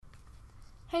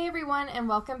Hey everyone, and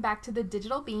welcome back to the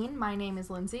Digital Bean. My name is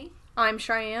Lindsay. I'm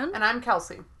Cheyenne. And I'm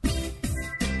Kelsey.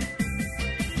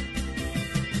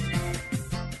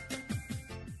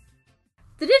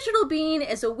 The Digital Bean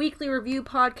is a weekly review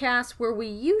podcast where we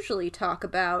usually talk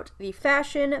about the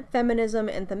fashion, feminism,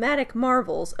 and thematic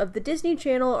marvels of the Disney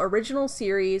Channel original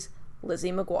series,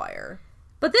 Lizzie McGuire.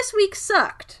 But this week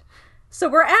sucked. So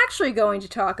we're actually going to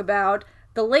talk about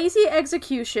the lazy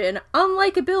execution,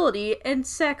 unlikability, and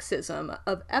sexism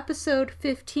of episode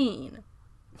 15.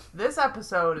 This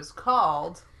episode is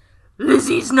called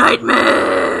Lizzie's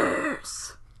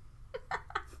Nightmares!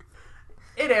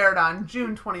 It aired on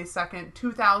June 22nd,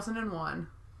 2001.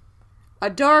 A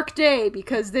dark day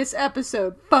because this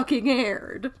episode fucking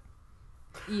aired.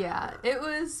 Yeah, it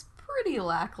was pretty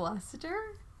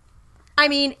lackluster. I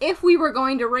mean, if we were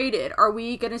going to rate it, are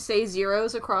we going to say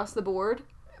zeros across the board?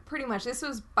 Pretty much. This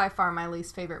was by far my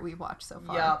least favorite we've watched so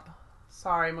far. Yup.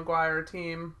 Sorry, McGuire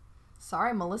team.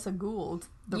 Sorry, Melissa Gould,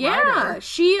 the yeah, writer.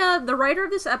 She, the writer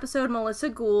of this episode, Melissa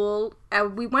Gould,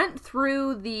 we went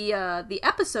through the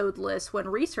episode list when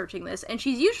researching this, and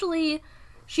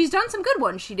she's done some good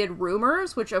ones. She did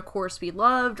Rumors, which of course we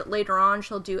loved. Later on,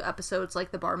 she'll do episodes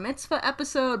like the Bar Mitzvah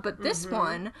episode, but this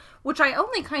one, which I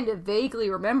only kind of vaguely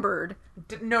remembered.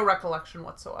 No recollection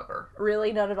whatsoever.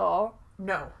 Really? Not at all?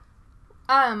 No.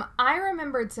 I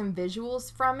remembered some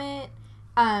visuals from it.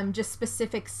 Just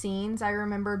specific scenes I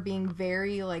remember being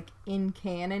very, in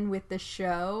canon with the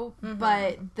show. Mm-hmm.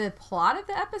 But the plot of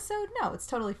the episode, no, it's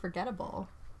totally forgettable.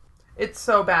 It's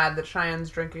so bad that Cheyenne's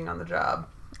drinking on the job.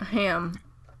 I am.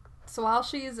 So while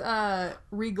she's,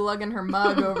 re-glugging her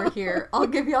mug over here, I'll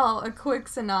give y'all a quick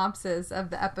synopsis of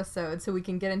the episode so we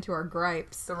can get into our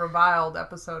gripes. The reviled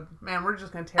episode. Man, we're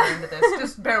just gonna tear into this.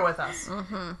 Just bear with us.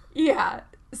 Mm-hmm. Yeah.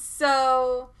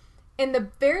 So, in the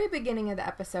very beginning of the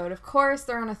episode, of course,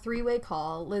 they're on a three-way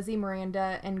call, Lizzie,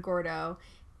 Miranda, and Gordo,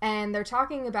 and they're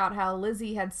talking about how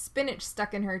Lizzie had spinach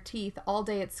stuck in her teeth all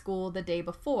day at school the day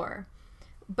before.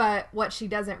 But what she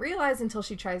doesn't realize until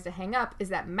she tries to hang up is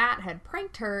that Matt had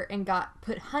pranked her and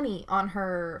put honey on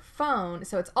her phone,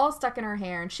 so it's all stuck in her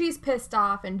hair, and she's pissed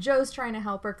off, and Joe's trying to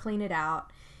help her clean it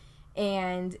out.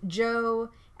 And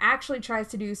Joe actually tries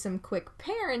to do some quick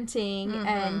parenting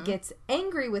and gets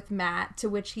angry with Matt, to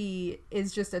which he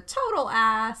is just a total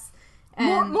ass.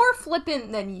 And more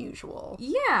flippant than usual.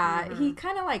 Yeah, he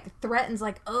kind of threatens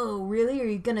oh, really? Are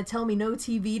you going to tell me no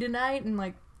TV tonight?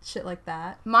 And shit like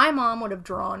that. My mom would have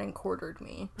drawn and quartered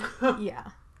me.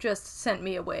 Yeah. Just sent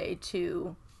me away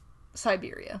to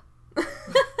Siberia.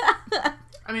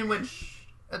 I mean, which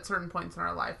at certain points in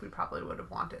our life we probably would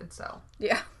have wanted, so.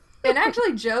 Yeah. And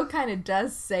actually, Joe kind of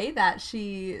does say that.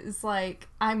 She's like,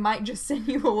 I might just send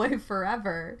you away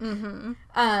forever.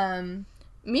 Mm-hmm.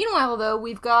 Meanwhile, though,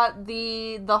 we've got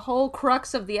the whole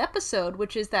crux of the episode,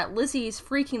 which is that Lizzie's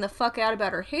freaking the fuck out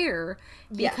about her hair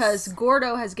because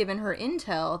Gordo has given her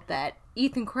intel that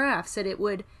Ethan Kraft said it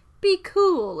would be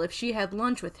cool if she had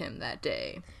lunch with him that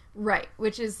day. Right,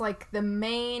 which is the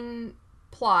main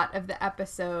plot of the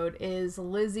episode is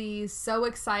Lizzie's so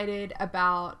excited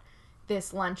about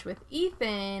this lunch with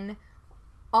Ethan,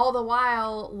 all the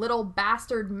while little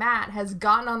bastard Matt has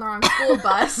gotten on the wrong school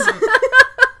bus. And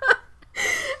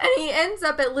he ends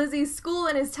up at Lizzie's school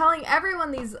and is telling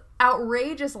everyone these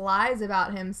outrageous lies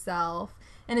about himself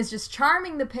and is just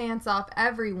charming the pants off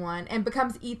everyone and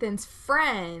becomes Ethan's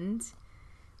friend.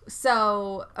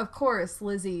 So, of course,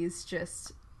 Lizzie's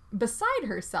just beside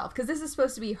herself because this is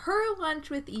supposed to be her lunch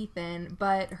with Ethan,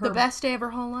 but the best day of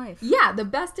her whole life. Yeah, the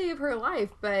best day of her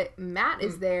life, but Matt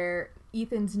is there,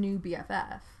 Ethan's new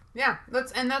BFF. Yeah,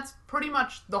 that's pretty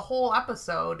much the whole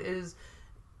episode is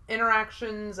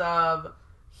interactions of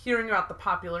hearing about the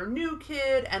popular new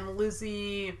kid and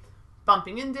Lizzie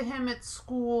bumping into him at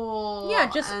school. Yeah,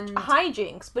 just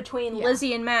hijinks between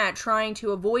Lizzie and Matt trying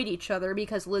to avoid each other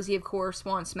because Lizzie, of course,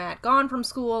 wants Matt gone from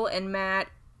school, and Matt,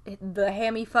 the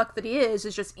hammy fuck that he is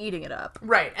just eating it up.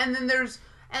 Right, and then there's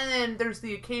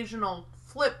the occasional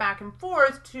flip back and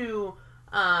forth to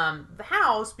the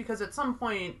house because at some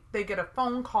point they get a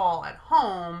phone call at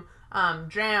home,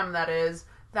 Jam that is,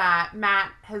 that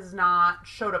Matt has not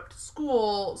showed up to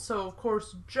school, so of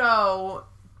course Joe,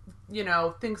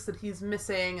 thinks that he's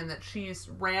missing and that she's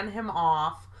ran him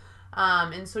off.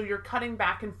 And so you're cutting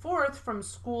back and forth from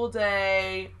school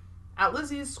day at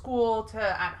Lizzie's school to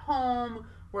at home,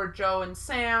 where Joe and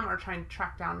Sam are trying to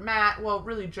track down Matt. Well,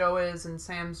 really Joe is, and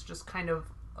Sam's just kind of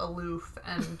aloof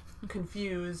and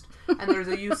confused, and there's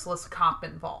a useless cop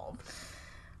involved.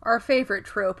 Our favorite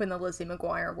trope in the Lizzie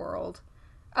McGuire world.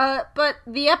 But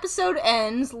the episode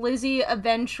ends. Lizzie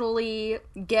eventually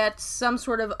gets some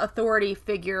sort of authority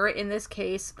figure, in this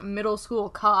case, middle school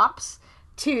cops,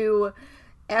 to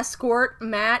escort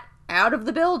Matt out of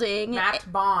the building.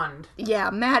 Matt Bond. Yeah,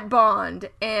 Matt Bond.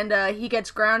 And he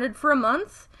gets grounded for a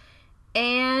month.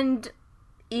 And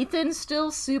Ethan's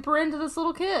still super into this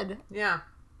little kid. Yeah.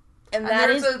 And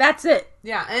that's it.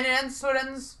 Yeah, and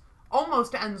it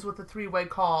almost ends with a three-way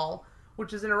call,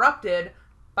 which is interrupted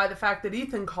by the fact that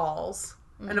Ethan calls.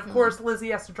 And of course,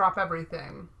 Lizzie has to drop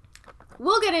everything.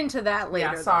 We'll get into that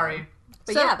later. Yeah, sorry.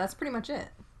 But yeah, that's pretty much it.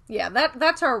 Yeah,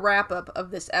 that's our wrap-up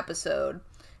of this episode.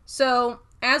 So,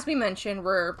 as we mentioned,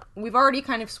 we've already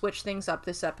kind of switched things up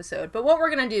this episode. But what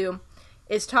we're going to do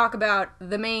is talk about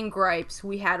the main gripes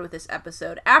we had with this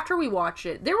episode. After we watched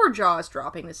it, there were jaws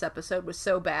dropping. This episode was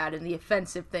so bad, and the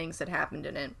offensive things that happened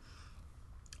in it.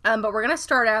 But we're going to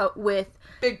start out with...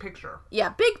 Big picture. Yeah,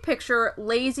 big picture,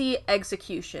 lazy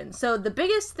execution. So the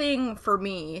biggest thing for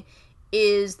me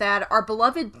is that our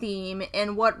beloved theme,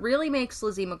 and what really makes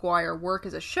Lizzie McGuire work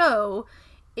as a show,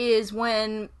 is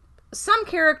when some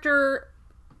character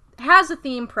has a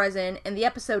theme present and the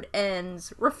episode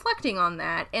ends reflecting on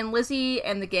that, and Lizzie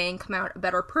and the gang come out a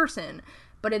better person.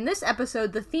 But in this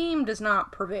episode, the theme does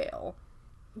not prevail.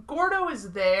 Gordo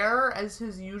is there as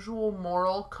his usual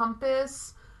moral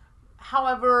compass.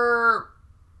 However,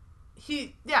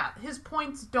 his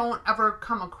points don't ever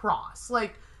come across.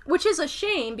 Which is a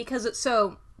shame, because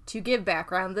to give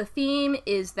background, the theme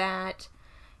is that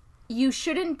you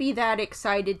shouldn't be that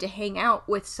excited to hang out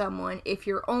with someone if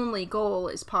your only goal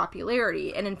is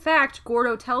popularity. And in fact,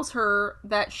 Gordo tells her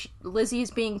that Lizzie is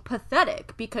being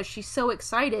pathetic because she's so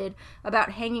excited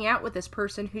about hanging out with this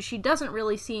person who she doesn't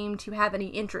really seem to have any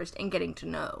interest in getting to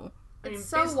know. It's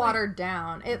so watered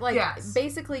down. It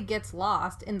basically gets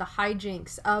lost in the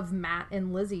hijinks of Matt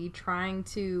and Lizzie trying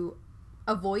to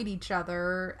avoid each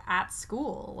other at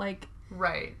school.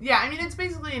 Right. Yeah, I mean, it's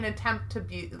basically an attempt to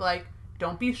be,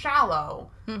 don't be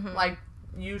shallow.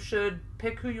 Mm-hmm. You should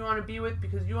pick who you want to be with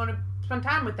because you want to spend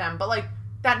time with them. But,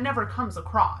 that never comes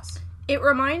across. It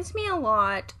reminds me a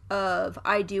lot of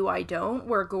I Do, I Don't,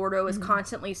 where Gordo is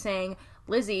constantly saying,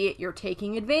 Lizzie, you're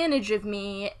taking advantage of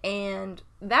me, and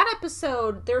that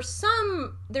episode, there's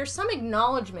some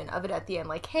acknowledgement of it at the end,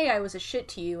 hey, I was a shit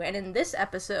to you, and in this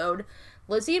episode,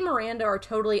 Lizzie and Miranda are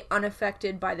totally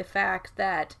unaffected by the fact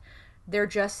that they're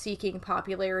just seeking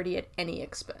popularity at any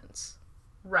expense.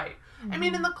 Right. I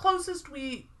mean, and the closest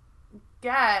we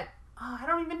get, I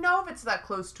don't even know if it's that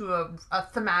close to a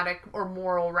thematic or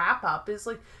moral wrap-up, is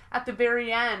at the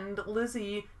very end,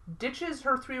 Lizzie ditches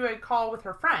her three-way call with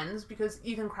her friends because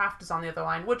Ethan Kraft is on the other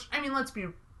line, which, I mean, let's be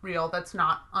real, that's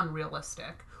not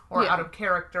unrealistic or out of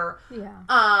character.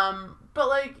 Yeah.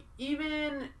 But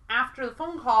even after the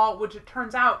phone call, which it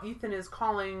turns out Ethan is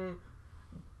calling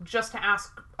just to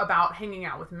ask about hanging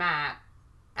out with Matt,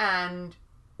 and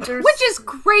which is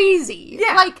crazy.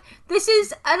 Yeah. This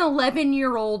is an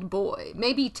 11-year-old boy,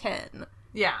 maybe 10.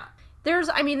 Yeah. There's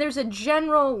a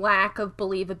general lack of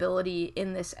believability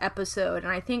in this episode,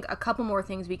 and I think a couple more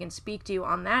things we can speak to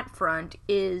on that front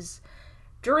is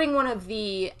during one of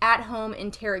the at-home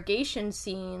interrogation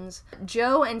scenes,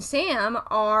 Joe and Sam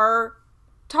are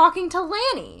talking to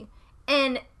Lanny.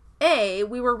 And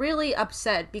we were really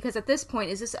upset because at this point,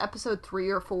 is this episode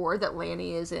 3 or 4 that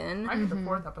Lanny is in? I think the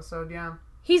 4th episode, yeah.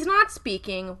 He's not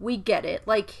speaking, we get it.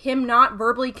 Him not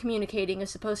verbally communicating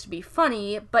is supposed to be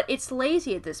funny, but it's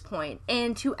lazy at this point.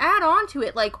 And to add on to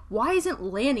it, why isn't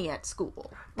Lanny at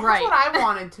school? That's what I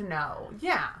wanted to know.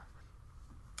 Yeah.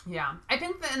 Yeah. I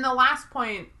think that in the last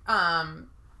point, I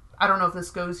don't know if this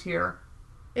goes here,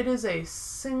 it is a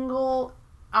single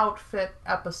outfit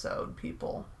episode,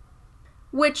 people.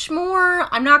 Which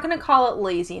I'm not going to call it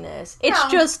laziness. It's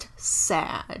just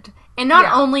sad. And not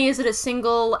only is it a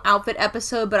single outfit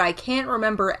episode, but I can't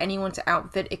remember anyone's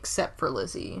outfit except for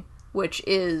Lizzie, which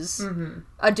is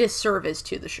a disservice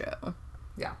to the show.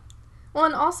 Yeah. Well,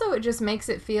 and also it just makes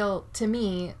it feel, to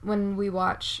me, when we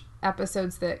watch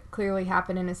episodes that clearly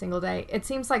happen in a single day, it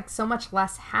seems like so much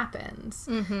less happens.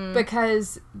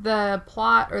 Because the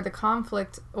plot or the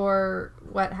conflict or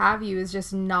what have you is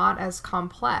just not as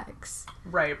complex.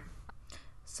 Right.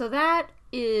 So that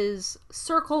is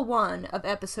Circle 1 of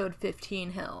episode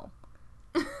 15 Hill.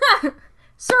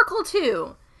 Circle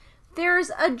 2.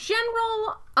 There's a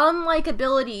general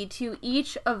unlikability to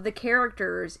each of the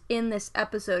characters in this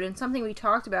episode, and something we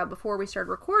talked about before we started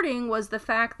recording was the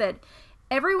fact that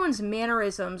everyone's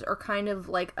mannerisms are kind of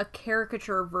a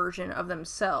caricature version of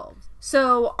themselves.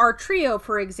 So our trio,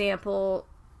 for example,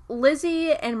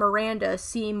 Lizzie and Miranda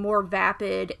seem more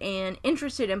vapid and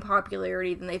interested in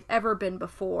popularity than they've ever been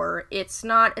before. It's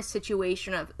not a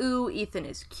situation of, ooh, Ethan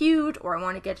is cute, or I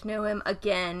want to get to know him.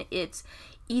 Again, it's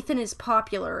Ethan is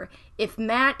popular. If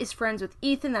Matt is friends with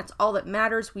Ethan, that's all that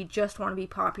matters. We just want to be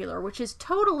popular, which is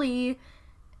totally...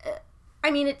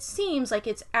 I mean, it seems like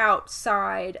it's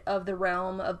outside of the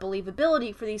realm of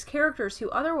believability for these characters who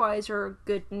otherwise are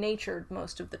good-natured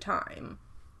most of the time.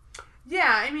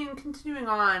 Yeah, I mean, continuing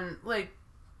on, like,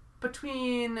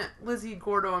 between Lizzie,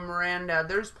 Gordo, and Miranda,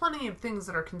 there's plenty of things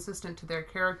that are consistent to their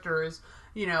characters.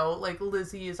 You know, like,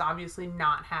 Lizzie is obviously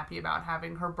not happy about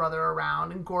having her brother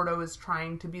around, and Gordo is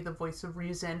trying to be the voice of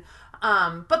reason.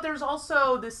 But there's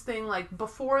also this thing, like,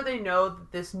 before they know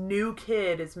that this new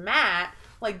kid is Matt,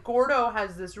 like, Gordo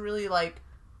has this really, like,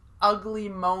 ugly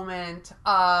moment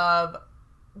of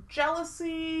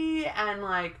jealousy and,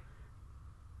 like,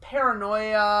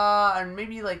 paranoia and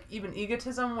maybe, like, even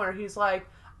egotism, where he's like,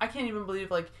 I can't even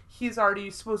believe, like, he's already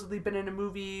supposedly been in a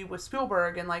movie with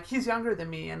Spielberg, and, like, he's younger than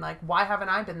me, and, like, why haven't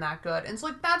I been that good? And it's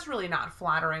like, that's really not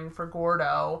flattering for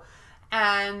Gordo.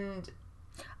 And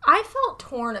I felt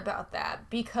torn about that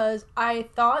because I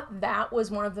thought that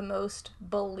was one of the most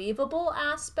believable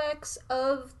aspects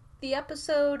of the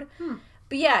episode.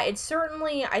 But yeah, it's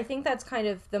certainly, I think that's kind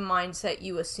of the mindset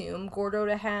you assume Gordo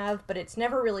to have, but it's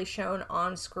never really shown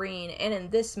on screen. And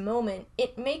in this moment,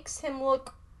 it makes him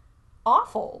look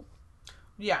awful.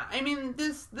 Yeah, I mean,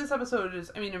 this episode is,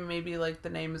 I mean, maybe, like, the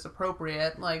name is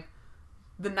appropriate. Like,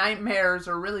 the nightmares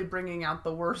are really bringing out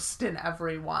the worst in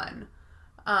everyone.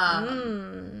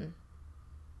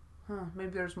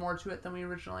 Maybe there's more to it than we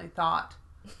originally thought.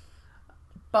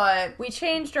 But we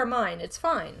changed our mind. It's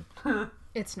fine.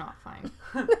 It's not fine.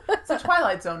 It's a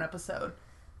Twilight Zone episode.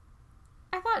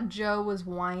 I thought Joe was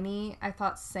whiny. I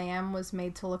thought Sam was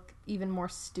made to look even more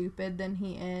stupid than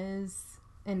he is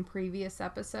in previous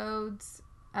episodes.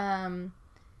 Matt's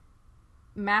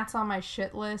on my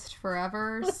shit list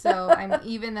forever, so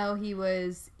even though he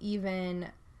was even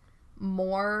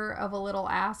more of a little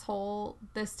asshole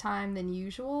this time than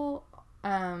usual,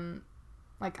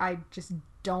 like, I just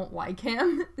don't like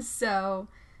him, so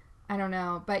I don't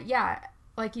know. But yeah,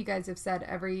 like you guys have said,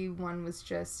 everyone was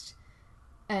just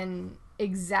an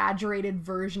exaggerated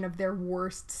version of their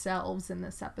worst selves in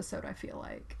this episode, I feel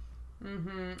like.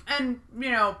 Mm-hmm. And,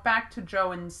 you know, back to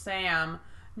Joe and Sam,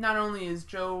 not only is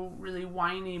Joe really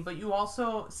whiny, but you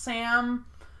also, Sam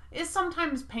is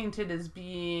sometimes painted as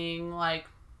being, like,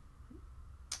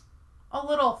 a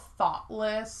little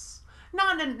thoughtless.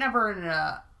 Never in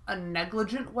a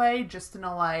negligent way, just in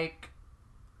a, like,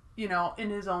 you know, in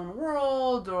his own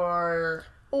world, or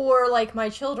like, my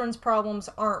children's problems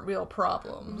aren't real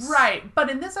problems. Right. But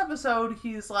in this episode,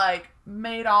 he's, like,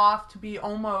 made off to be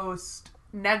almost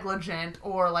negligent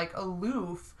or, like,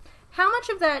 aloof. How much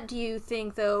of that do you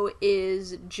think, though,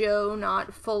 is Joe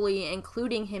not fully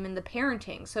including him in the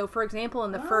parenting? So, for example,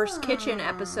 in the first kitchen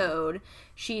episode,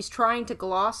 she's trying to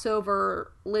gloss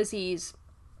over Lizzie's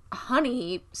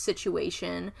honey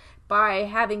situation by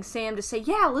having Sam to say,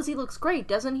 yeah, Lizzie looks great,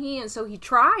 doesn't he? And so he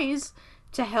tries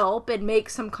to help and make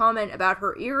some comment about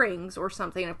her earrings or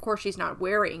something. And of course, she's not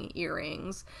wearing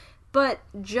earrings. But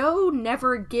Joe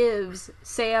never gives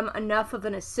Sam enough of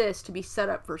an assist to be set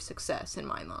up for success, in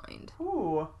my mind.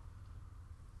 Ooh.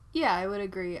 Yeah, I would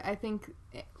agree. I think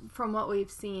from what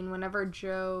we've seen, whenever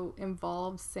Joe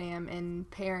involves Sam in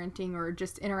parenting or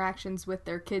just interactions with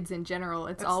their kids in general,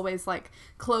 it's always, like,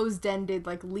 closed-ended,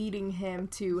 like, leading him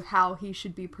to how he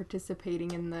should be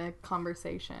participating in the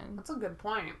conversation. That's a good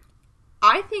point.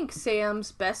 I think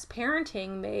Sam's best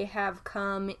parenting may have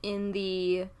come in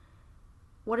the...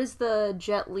 What is the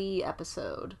Jet Li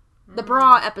episode? The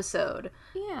bra episode.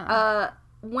 Yeah.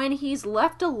 When he's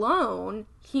left alone,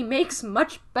 he makes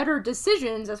much better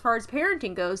decisions as far as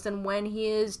parenting goes than when he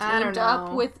is teamed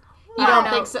up with... You don't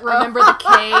think so? Remember the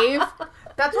cave?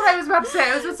 That's what I was about to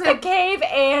say. I was going to say... The cave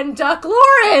and Duck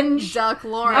Lawrence. Duck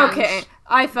Lawrence. Okay,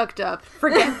 I fucked up.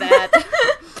 Forget that.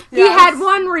 He had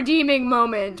one redeeming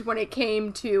moment when it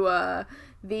came to...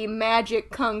 the magic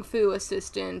kung fu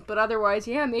assistant, but otherwise,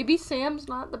 yeah, maybe Sam's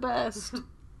not the best.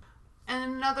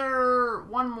 And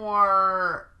one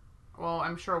more, well,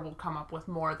 I'm sure we'll come up with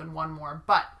more than one more,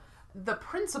 but the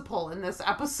principal in this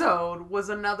episode was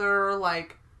another,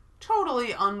 like,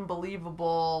 totally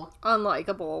unbelievable,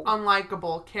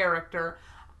 unlikable character.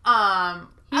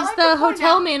 He's the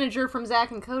hotel manager from Zack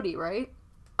and Cody, right?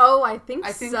 Oh, I think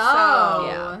so.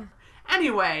 Yeah.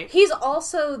 Anyway. He's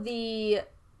also the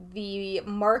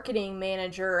marketing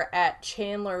manager at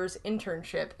Chandler's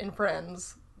internship in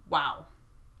Friends. Wow.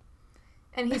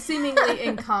 And he's seemingly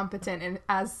incompetent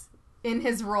as in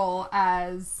his role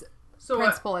as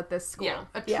principal at this school.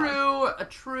 Yeah, a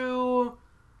true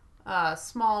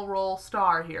small role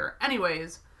star here.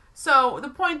 Anyways, so the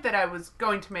point that I was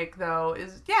going to make, though,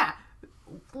 is,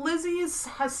 Lizzie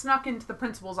has snuck into the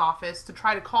principal's office to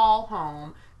try to call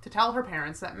home to tell her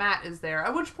parents that Matt is there,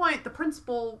 at which point the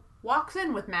principal walks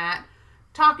in with Matt,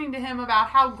 talking to him about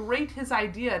how great his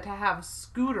idea to have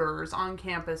scooters on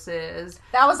campus is.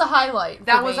 That was a highlight.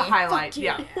 That was a highlight,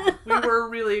 yeah. We were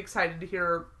really excited to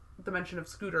hear the mention of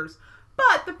scooters.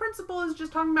 But the principal is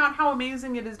just talking about how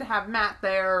amazing it is to have Matt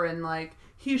there, and, like,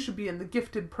 he should be in the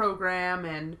gifted program,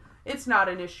 and it's not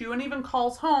an issue, and even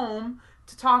calls home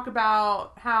to talk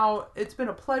about how it's been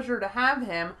a pleasure to have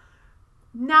him.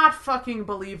 Not fucking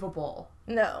believable.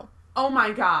 No. Oh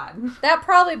my god. That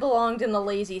probably belonged in the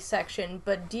lazy section,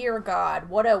 but dear God,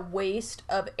 what a waste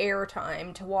of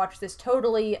airtime to watch this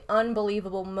totally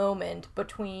unbelievable moment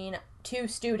between two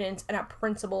students and a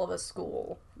principal of a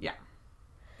school. Yeah.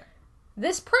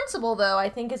 This principal, though, I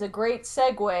think is a great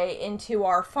segue into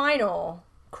our final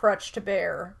crutch to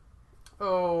bear.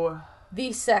 Oh.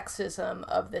 The sexism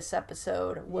of this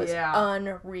episode was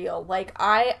unreal. Like,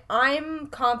 I'm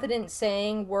confident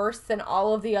saying worse than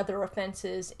all of the other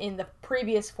offenses in the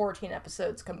previous 14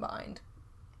 episodes combined.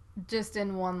 Just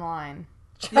in one line.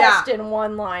 In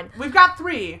one line. We've got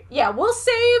 3. Yeah, we'll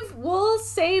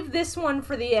save this one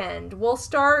for the end. We'll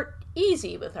start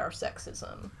easy with our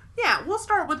sexism. Yeah, we'll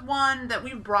start with one that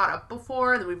we've brought up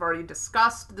before, that we've already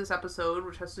discussed this episode,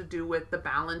 which has to do with the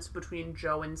balance between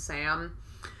Joe and Sam.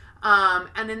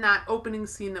 And in that opening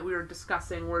scene that we were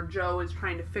discussing, where Joe is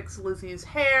trying to fix Lizzie's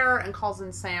hair and calls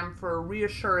in Sam for a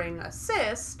reassuring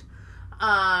assist,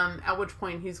 at which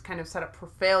point he's kind of set up for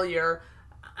failure,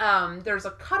 there's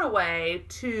a cutaway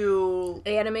to...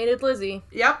 Animated Lizzie.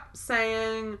 Yep,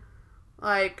 saying,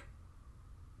 like,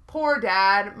 poor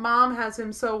dad, mom has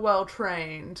him so well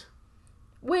trained.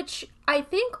 Which I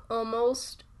think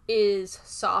almost is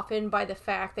softened by the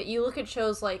fact that you look at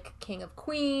shows like King of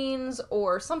Queens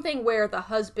or something where the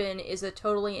husband is a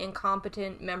totally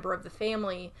incompetent member of the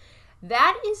family.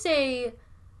 That is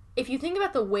if you think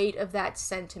about the weight of that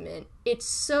sentiment, it's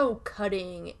so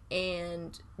cutting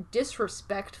and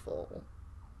disrespectful.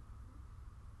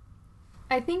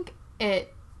 I think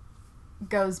it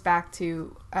goes back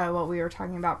to what we were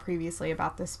talking about previously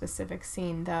about this specific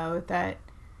scene, though, that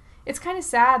it's kind of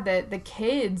sad that the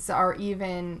kids are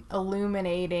even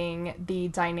illuminating the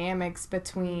dynamics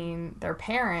between their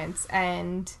parents,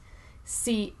 and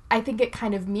I think it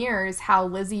kind of mirrors how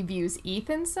Lizzie views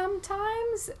Ethan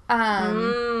sometimes.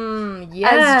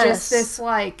 Yes. As just this,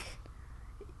 like,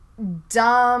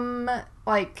 dumb,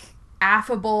 like,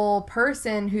 affable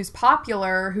person who's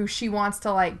popular, who she wants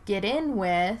to, like, get in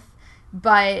with,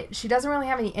 but she doesn't really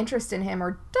have any interest in him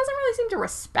or doesn't really seem to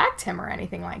respect him or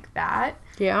anything like that.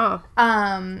 Yeah.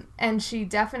 And she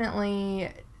definitely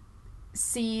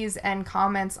sees and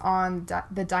comments on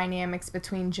the dynamics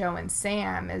between Joe and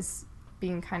Sam as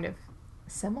being kind of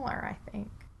similar, I think.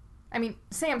 I mean,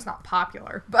 Sam's not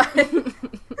popular, but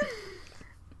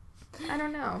I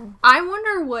don't know. I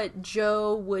wonder what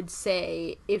Joe would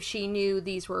say if she knew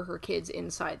these were her kids'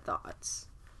 inside thoughts.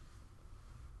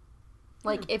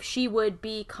 Like, if she would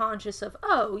be conscious of,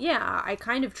 oh, yeah, I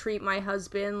kind of treat my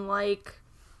husband like...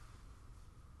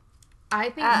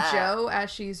 I think Joe, as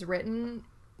she's written,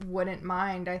 wouldn't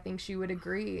mind. I think she would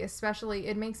agree. Especially,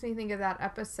 it makes me think of that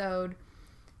episode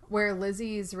where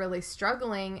Lizzie's really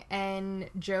struggling and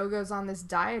Joe goes on this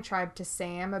diatribe to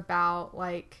Sam about,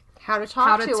 like... How to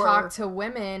talk to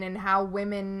women and how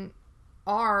women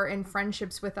are in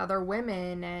friendships with other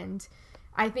women, and...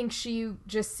 I think she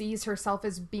just sees herself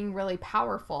as being really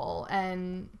powerful,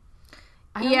 and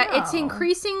I don't know. It's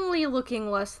increasingly looking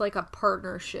less like a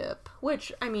partnership,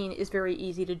 which, I mean, is very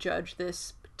easy to judge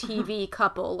this TV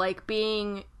couple. Like,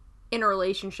 being in a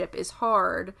relationship is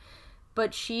hard,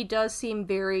 but she does seem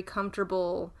very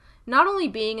comfortable not only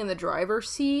being in the driver's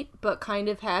seat, but kind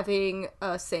of having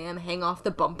Sam hang off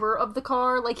the bumper of the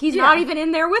car. Like, he's not even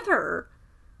in there with her.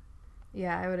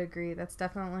 Yeah, I would agree. That's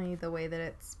definitely the way that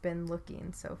it's been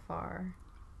looking so far.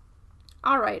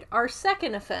 Alright, our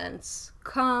second offense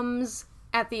comes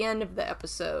at the end of the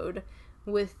episode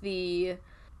with the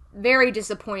very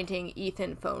disappointing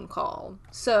Ethan phone call.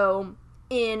 So,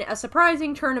 in a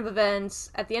surprising turn of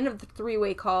events, at the end of the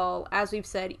three-way call, as we've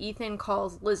said, Ethan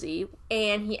calls Lizzie,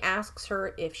 and he asks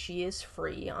her if she is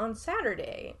free on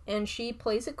Saturday. And she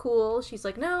plays it cool. She's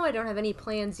like, no, I don't have any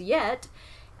plans yet.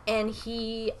 And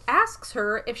he asks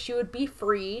her if she would be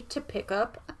free to pick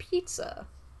up a pizza.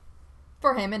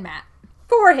 For him and Matt.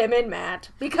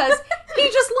 Because he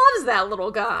just loves that little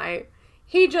guy.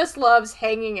 He just loves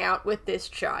hanging out with this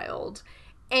child.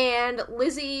 And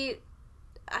Lizzie,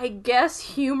 I guess,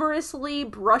 humorously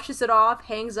brushes it off,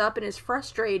 hangs up, and is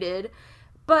frustrated.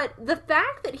 But the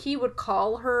fact that he would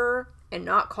call her, and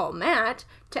not call Matt,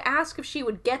 to ask if she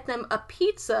would get them a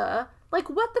pizza, like,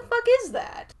 what the fuck is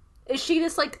that? Is she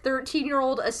this, like,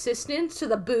 13-year-old assistant to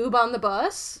the boob on the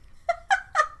bus?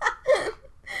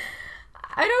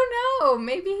 I don't know.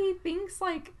 Maybe he thinks,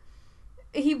 like,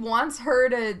 he wants her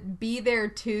to be there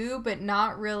too, but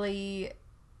not really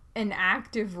an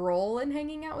active role in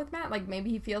hanging out with Matt. Like, maybe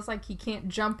he feels like he can't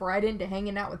jump right into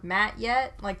hanging out with Matt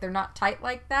yet. Like, they're not tight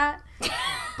like that.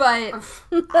 But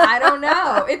I don't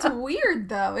know. It's weird,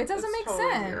 though. It doesn't make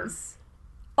sense. Weird.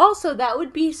 Also, that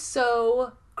would be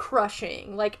so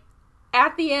crushing. Like,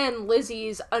 at the end,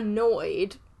 Lizzie's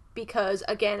annoyed because,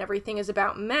 again, everything is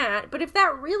about Matt. But if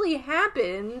that really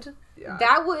happened,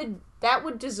 that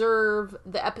would deserve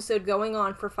the episode going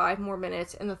on for 5 more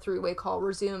minutes and the 3-way call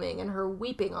resuming and her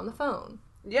weeping on the phone.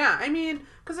 Yeah, I mean,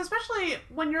 because especially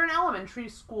when you're in elementary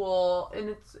school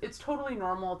and it's totally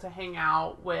normal to hang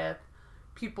out with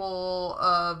people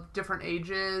of different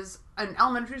ages in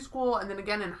elementary school and then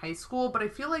again in high school, but I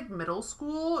feel like middle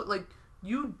school, like,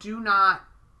 you do not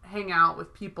hang out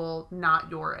with people not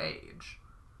your age.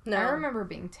 No. I remember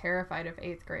being terrified of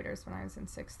 8th graders when I was in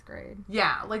 6th grade.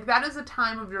 Yeah, like, that is a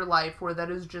time of your life where that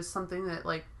is just something that,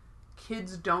 like,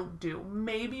 kids don't do.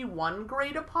 Maybe 1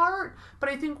 grade apart, but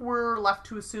I think we're left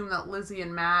to assume that Lizzie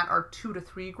and Matt are 2 to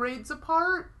 3 grades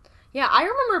apart. Yeah, I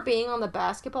remember being on the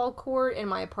basketball court in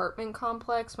my apartment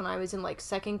complex when I was in, like,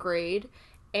 2nd grade,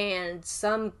 and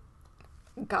some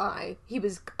guy, he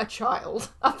was a child,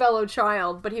 a fellow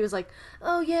child, but he was like,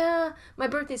 oh yeah, my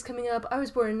birthday's coming up, I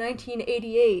was born in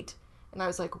 1988, and I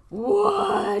was like,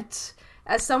 what?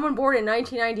 As someone born in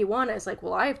 1991, I was like,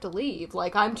 well, I have to leave,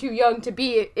 like, I'm too young to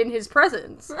be in his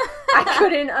presence. I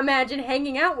couldn't imagine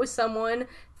hanging out with someone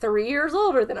 3 years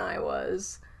older than I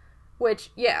was, which,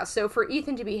 yeah, so for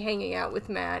Ethan to be hanging out with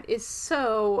Matt is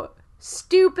so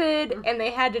stupid, and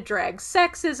they had to drag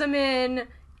sexism in,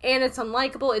 and it's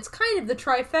unlikable. It's kind of the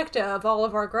trifecta of all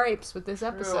of our gripes with this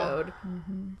episode.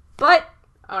 Mm-hmm. But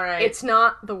all right, it's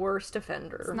not the worst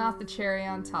offender. It's not the cherry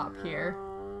on top here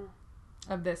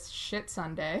of this shit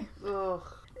Sunday. Ugh.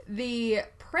 The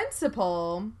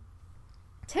principal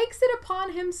takes it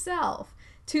upon himself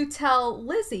to tell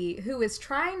Lizzie, who is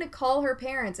trying to call her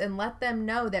parents and let them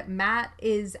know that Matt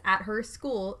is at her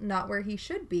school, not where he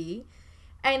should be,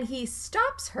 and he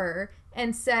stops her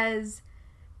and says...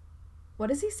 What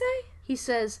does he say? He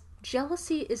says,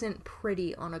 jealousy isn't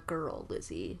pretty on a girl,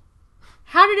 Lizzie.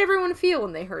 How did everyone feel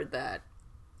when they heard that?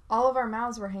 All of our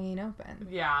mouths were hanging open.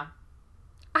 Yeah.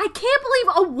 I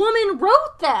can't believe a woman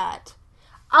wrote that!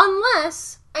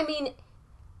 Unless, I mean,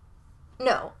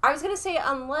 no. I was going to say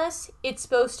unless it's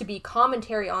supposed to be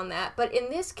commentary on that, but in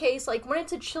this case, like, when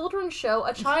it's a children's show,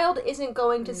 a child isn't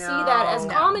going to see that as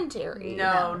commentary.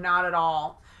 No, not at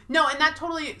all. No, and that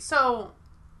totally, so,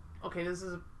 okay, this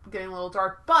is getting a little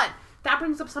dark, but that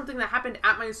brings up something that happened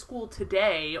at my school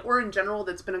today, or in general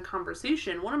that's been a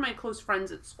conversation. One of my close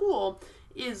friends at school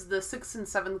is the 6th and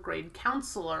 7th grade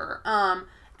counselor,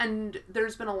 and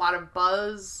there's been a lot of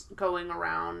buzz going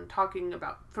around talking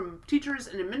about, from teachers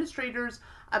and administrators,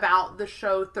 about the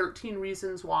show 13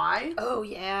 Reasons Why. Oh,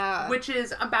 yeah. Which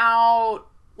is about,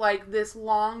 like, this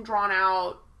long drawn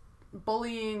out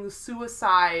bullying,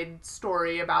 suicide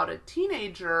story about a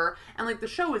teenager, and, like, the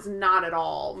show is not at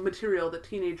all material that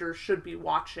teenagers should be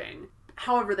watching.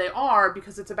 However, they are,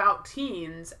 because it's about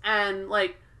teens, and,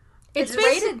 like, it's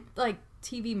rated, like,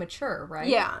 TV mature, right?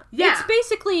 Yeah. Yeah. It's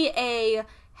basically a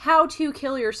how to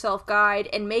kill yourself guide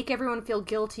and make everyone feel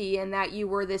guilty and that you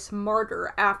were this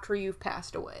martyr after you've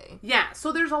passed away. Yeah,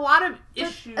 so there's a lot of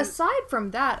issues. Aside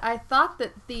from that, I thought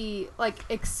that the, like,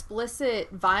 explicit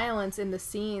violence in the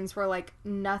scenes were, like,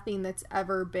 nothing that's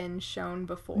ever been shown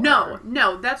before.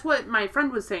 No, that's what my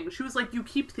friend was saying. She was like, you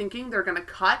keep thinking they're gonna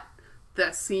cut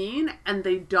the scene, and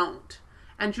they don't.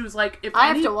 And she was like,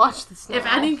 have to watch this now. If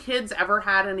any kids ever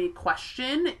had any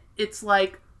question, it's,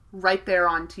 like, right there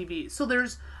on TV. So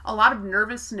there's a lot of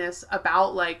nervousness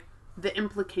about, like, the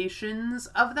implications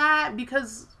of that,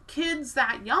 because kids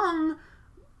that young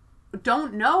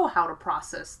don't know how to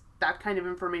process that kind of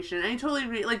information. And I totally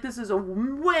agree. Like, this is a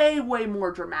way, way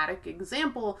more dramatic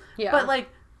example. Yeah. But, like,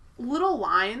 little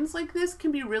lines like this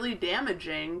can be really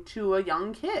damaging to a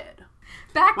young kid.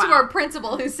 Back to our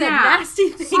principal who said nasty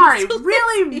things. Sorry,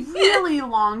 really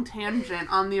long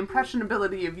tangent on the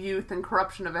impressionability of youth and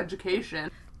corruption of education.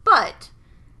 But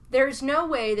there's no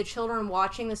way the children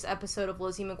watching this episode of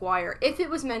Lizzie McGuire, if it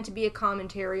was meant to be a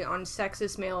commentary on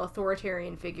sexist male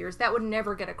authoritarian figures, that would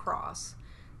never get across.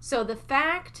 So the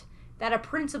fact that a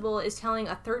principal is telling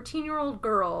a 13-year-old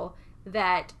girl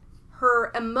that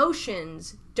her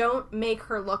emotions don't make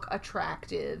her look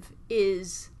attractive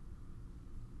is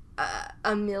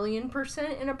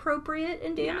 1,000,000% inappropriate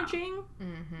and damaging. Yeah.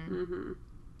 Mm-hmm.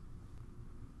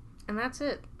 And that's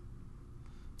it.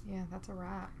 Yeah, that's a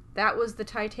wrap. That was the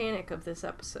Titanic of this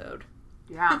episode.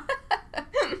 Yeah.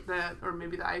 Or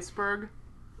maybe the iceberg.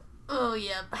 Oh,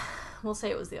 yep. We'll say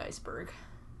it was the iceberg.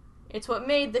 It's what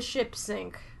made the ship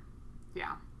sink.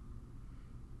 Yeah.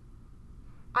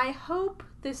 I hope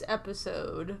this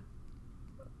episode...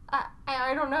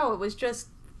 I don't know, it was just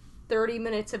 30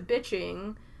 minutes of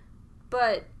bitching,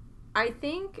 but I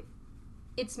think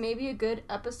it's maybe a good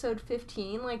episode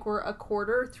 15. Like, we're a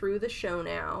quarter through the show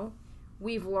now.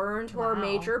 We've learned who our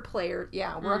major players...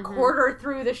 Yeah, we're a quarter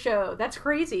through the show. That's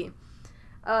crazy.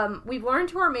 We've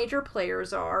learned who our major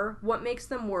players are, what makes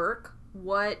them work,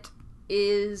 what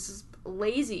is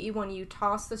lazy when you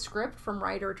toss the script from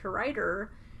writer to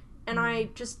writer, and I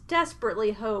just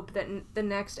desperately hope that the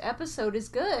next episode is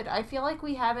good. I feel like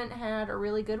we haven't had a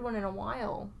really good one in a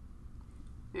while.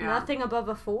 Yeah. Nothing above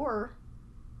a 4.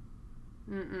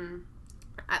 Mm-mm.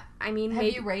 I mean, have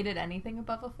you rated anything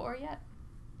above a 4 yet?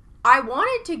 I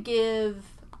wanted to give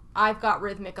I've Got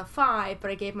Rhythmic a 5,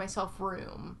 but I gave myself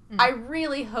room. I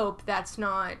really hope that's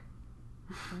not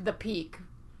the peak.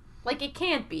 Like, it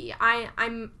can't be. I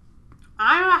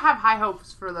have high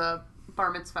hopes for the bar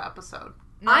mitzvah episode.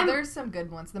 No, there's some good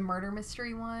ones. The murder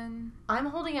mystery one. I'm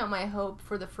holding out my hope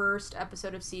for the first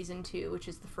episode of season 2, which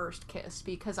is the first kiss,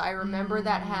 because I remember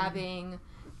that having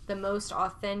the most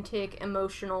authentic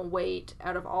emotional weight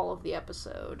out of all of the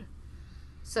episode.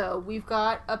 So we've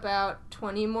got about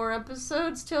 20 more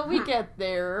episodes till we get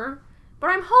there. But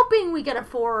I'm hoping we get a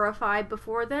 4 or a 5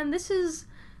 before then. This is...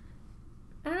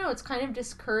 I don't know, it's kind of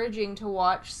discouraging to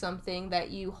watch something that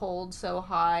you hold so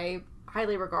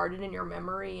highly regarded in your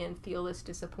memory and feel this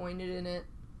disappointed in it.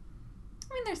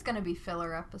 I mean, there's gonna be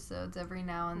filler episodes every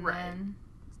now and then.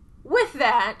 With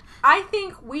that, I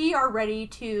think we are ready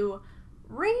to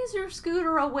razor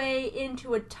scooter away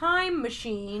into a time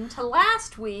machine to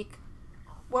last week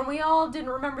when we all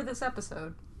didn't remember this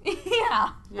episode.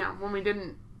 Yeah, when we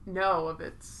didn't know of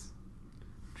its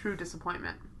true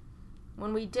disappointment.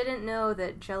 When we didn't know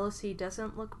that jealousy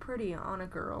doesn't look pretty on a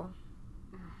girl.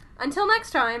 Until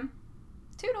next time,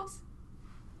 toodles.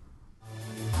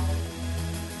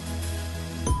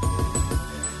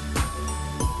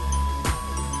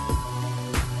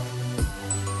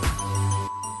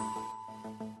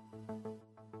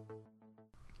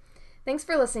 Thanks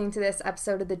for listening to this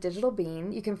episode of The Digital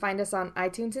Bean. You can find us on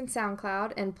iTunes and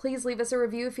SoundCloud, and please leave us a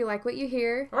review if you like what you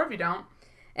hear. Or if you don't.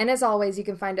 And as always, you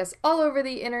can find us all over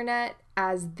the internet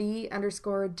as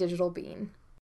 _digital bean.